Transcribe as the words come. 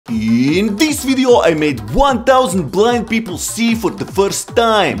In this video I made 1000 blind people see for the first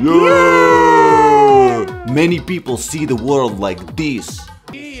time. Yeah! Many people see the world like this.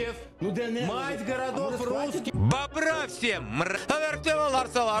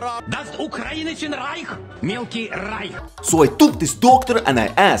 So I took this doctor and I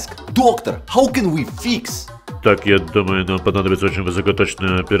asked, Doctor, how can we fix? Так, я думаю, нам понадобится очень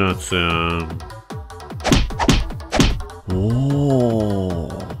высокоточная операция. Oh.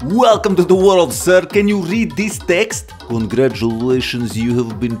 Welcome to the world, sir. Can you read this text? Congratulations, you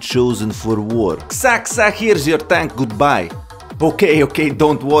have been chosen for war. Ksa, here's your tank, goodbye. Okay,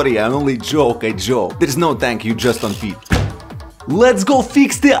 don't worry, I only joke, I joke. There's no tank, you just on feet. Let's go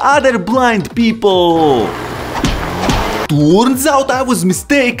fix the other blind people. Turns out I was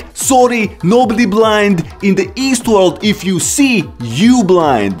mistake. Sorry, nobody blind. In the Eastworld, if you see, you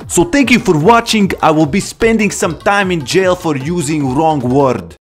blind. So thank you for watching. I will be spending some time in jail for using wrong word.